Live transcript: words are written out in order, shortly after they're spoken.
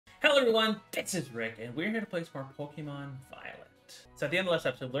Hello everyone, this is Rick, and we're here to play some more Pokemon Violet. So at the end of the last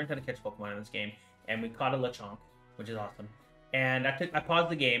episode, we learned how to catch Pokemon in this game, and we caught a Lechonk, which is awesome. And I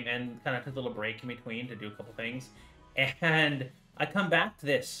paused the game and kind of took a little break in between to do a couple things. And I come back to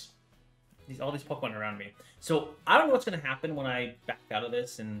this. All these Pokemon around me. So I don't know what's going to happen when I back out of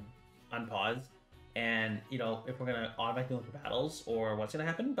this and unpause. And, you know, if we're going to automatically go into battles or what's going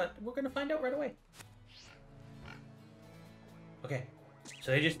to happen, but we're going to find out right away. Okay,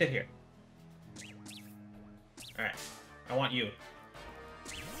 so they just sit here. Alright, I want you.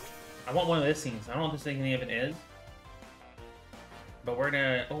 I want one of these things. I don't know what this thing any of it is. But we're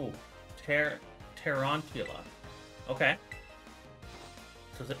gonna... Oh, Tarantula. Okay.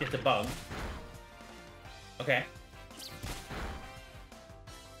 So it's a bug. Okay.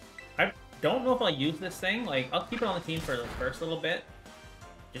 I don't know if I'll use this thing. Like, I'll keep it on the team for the first little bit.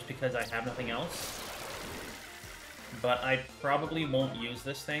 Just because I have nothing else. But I probably won't use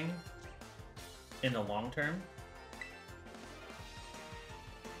this thing in the long term.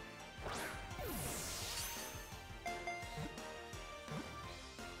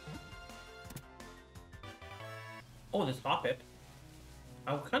 Oh, this Hoppip.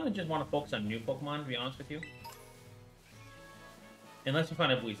 I kind of just want to focus on new Pokemon, to be honest with you. Unless we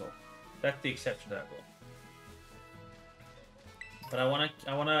find a Weasel. That's the exception to that rule. But I want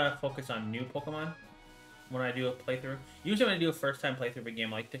to focus on new Pokemon when I do a playthrough. Usually when I do a first-time playthrough of a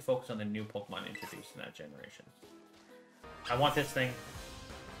game, I like to focus on the new Pokemon introduced in that generation. I want this thing.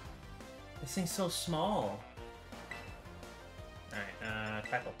 This thing's so small. Alright,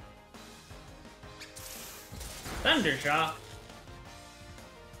 tackle. Thundershock!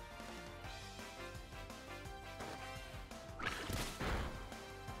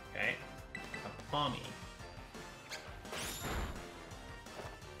 Okay. A Palmy.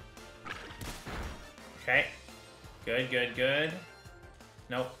 Okay. Good, good, good.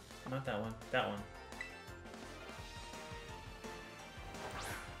 Nope. Not that one. That one.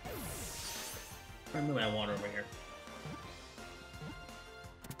 I'm moving my water over here.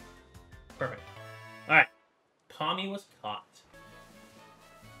 Perfect. Alright. Palmy was caught.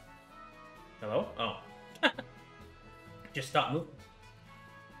 Hello? Oh. Just stop moving.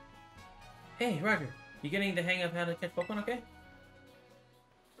 Hey, Roger. You getting the hang of how to catch Pokemon, okay?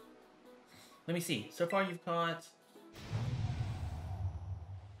 Let me see. So far you've caught...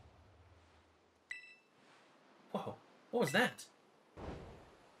 Whoa. What was that?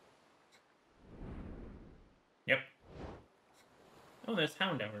 Yep. Oh, there's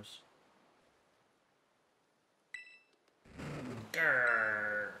Houndours.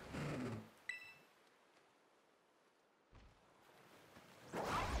 Grrr.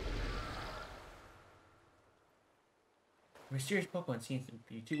 Mysterious Pokemon seems to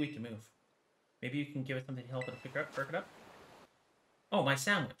be too weak to move. Maybe you can give it something to help it perk it up? Oh, my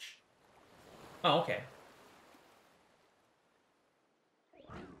sandwich. Oh, okay.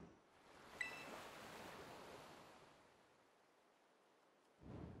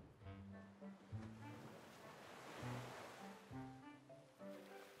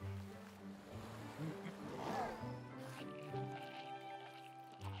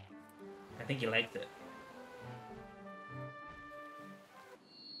 I think he liked it.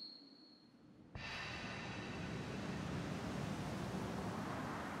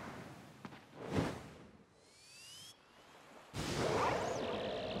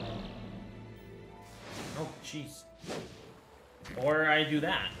 Oh, jeez. Or I do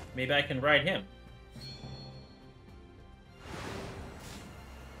that. Maybe I can ride him.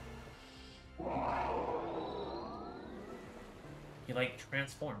 He, like,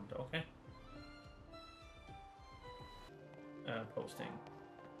 transformed. Okay. Posting.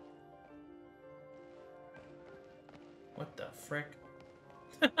 What the frick?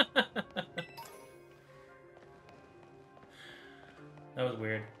 That was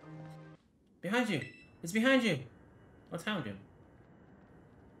weird. Behind you! It's behind you! What's Houndoom?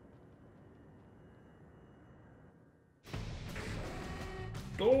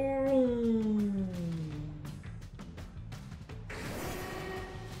 Oh!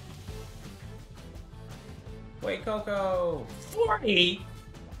 Wait, Coco! 40?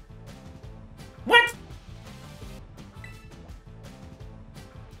 What?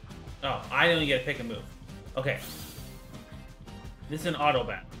 Oh, I only get to pick a move. Okay. This is an auto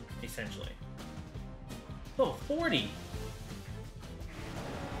bat, essentially. Oh, 40.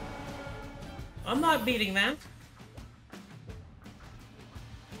 I'm not beating that.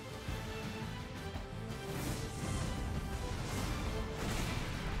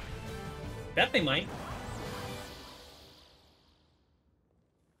 That thing might.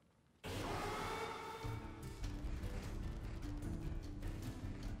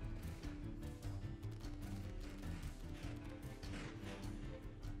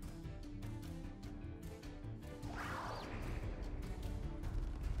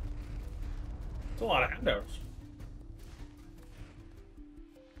 It's a lot of handouts.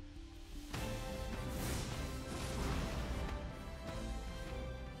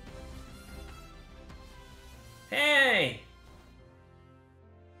 Hey!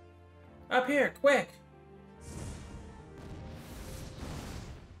 Up here, quick!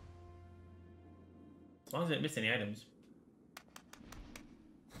 As long as I didn't miss any items.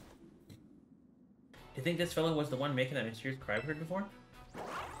 Do you think this fellow was the one making that mysterious cry we heard before?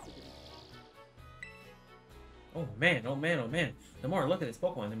 Oh man, oh man, oh man. The more I look at this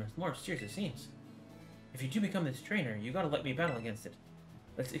Pokemon, the more mysterious it seems. If you do become this trainer, you gotta let me battle against it.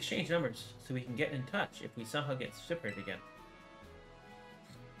 Let's exchange numbers so we can get in touch if we somehow get separated again.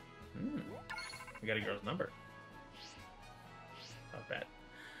 We got a girl's number. Not bad.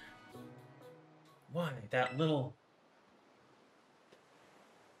 Why, that little...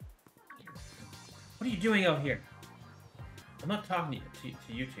 What are you doing out here? I'm not talking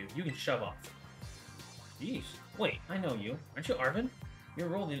to you two. You can shove off. Jeez. Wait, I know you. Aren't you Arvin? You're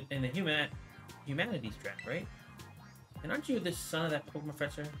enrolled in the humanities track, right? And aren't you the son of that Pokemon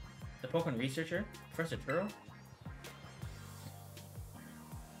professor? The Pokemon researcher? Professor Turo?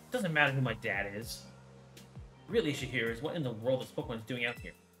 Doesn't matter who my dad is. The real issue here is what in the world this Pokemon is doing out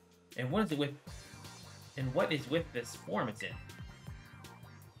here. And what is with this form it's in?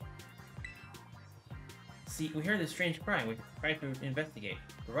 See, we heard this strange cry and we tried to investigate,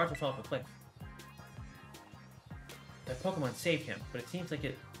 but Roger fell off a cliff. That Pokemon saved him, but it seems like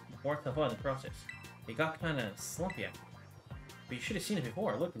it wore itself out in the process. It got kinda slumpy after. But you should have seen it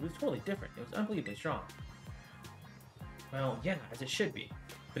before. Look, it was totally different. It was unbelievably strong. Well, yeah, as it should be.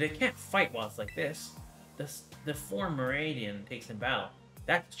 But it can't fight while it's like this. The form Miraidon takes in battle.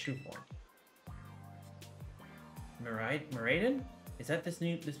 That's true form. Miraidon? Is that this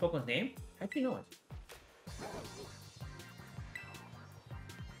Pokemon's name? How'd you know it?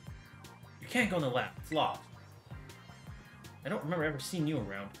 You can't go in the lab. It's locked. I don't remember ever seeing you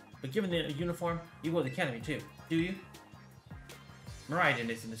around. But given the uniform, you go to the academy too, do you? Miraidon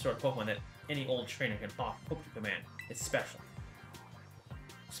isn't the sort of Pokemon that any old trainer can hope to command. It's special.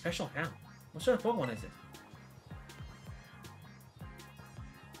 Special how? What sort of Pokemon is it?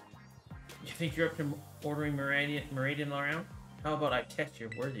 You think you're up to ordering Miraidon around? How about I test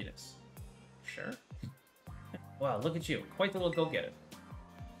your worthiness? Sure. Wow, look at you. Quite the little go-getter.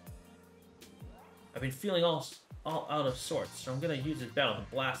 I've been feeling all out of sorts, so I'm gonna use this battle to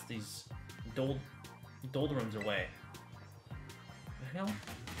blast these doldrums away. The hell?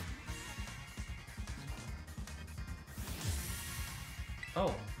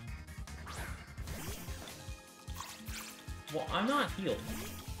 Oh. Well, I'm not healed.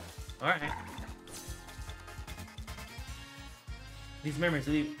 Alright. These memories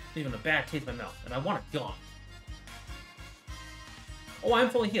leaving a bad taste in my mouth, and I want it gone. Oh, I'm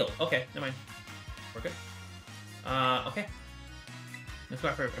fully healed. Okay, never mind. We're good. Okay. Let's go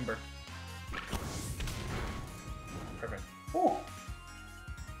after Ember. Perfect. Oh!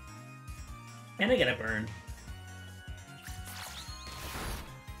 And I get a burn.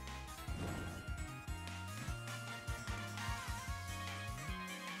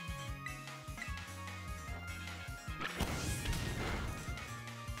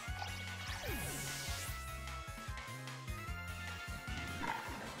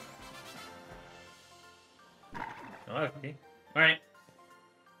 Okay. Alright.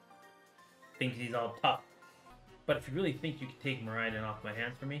 Thinks he's all tough. But if you really think you can take Miraidon off my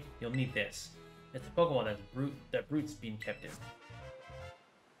hands for me, you'll need this. It's a Pokemon that Brute's being kept in.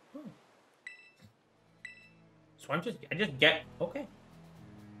 Oh. So I just get... Okay.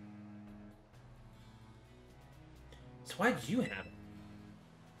 So why did you have it?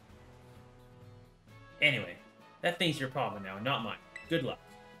 Anyway, that thing's your problem now, not mine. Good luck.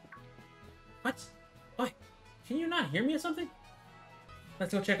 What? Why? Can you not hear me or something?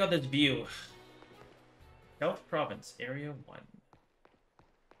 Let's go check out this view. Health Province, Area 1.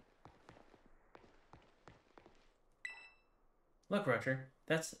 Look, Roger,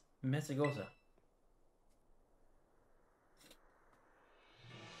 that's Messagosa.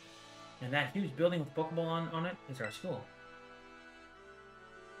 And that huge building with Pokeball on it is our school.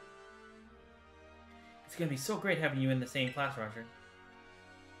 It's gonna be so great having you in the same class, Roger.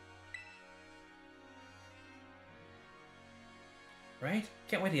 Right?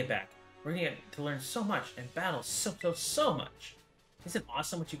 Can't wait to get back. We're gonna get to learn so much and battle so much. Isn't it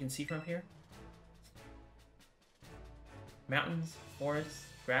awesome what you can see from here? Mountains, forests,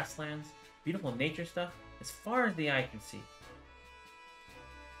 grasslands, beautiful nature stuff, as far as the eye can see.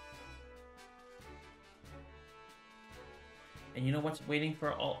 And you know what's waiting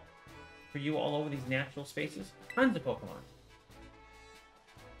for you all over these natural spaces? Tons of Pokemon.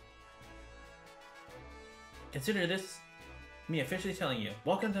 Consider this me officially telling you,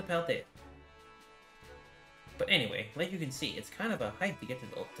 welcome to Paldea. But anyway, like you can see, it's kind of a hike to get to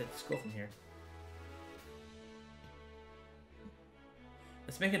the school from here.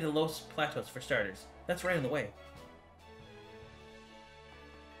 Let's make it to Los Platos for starters. That's right on the way.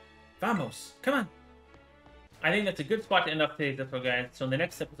 Vamos! Come on! I think that's a good spot to end off today's episode, guys. So in the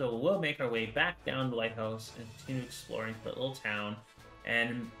next episode, we'll make our way back down the lighthouse and continue exploring the little town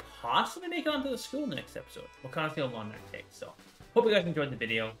and possibly make it onto the school in the next episode. We'll kind of see how long that takes. So, hope you guys enjoyed the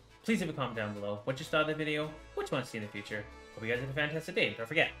video. Please leave a comment down below what you thought of the video, what you want to see in the future. Hope you guys have a fantastic day. Don't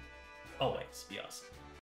forget, always be awesome.